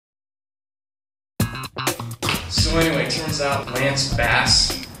So anyway, turns out Lance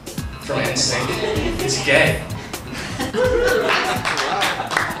Bass from NSYNC is gay.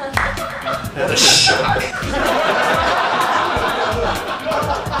 What a shock.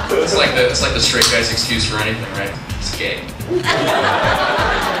 It's like the straight guy's excuse for anything, right? It's gay.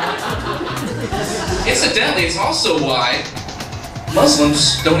 Incidentally, it's also why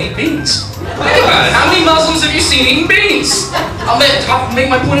Muslims don't eat beans. Think about it. How many Muslims have you seen eating beans? I'll make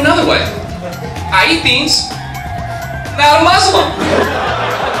my point another way. I eat beans. Not a Muslim.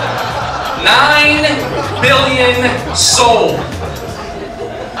 9 billion sold.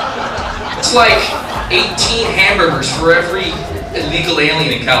 It's like 18 hamburgers for every illegal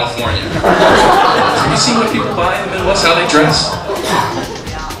alien in California. Have you seen what people buy in the Midwest? How they dress?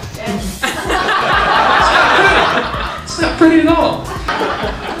 It's not pretty at all.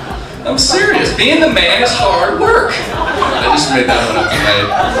 I'm serious. Being the man is hard work. I just made that one up in my head.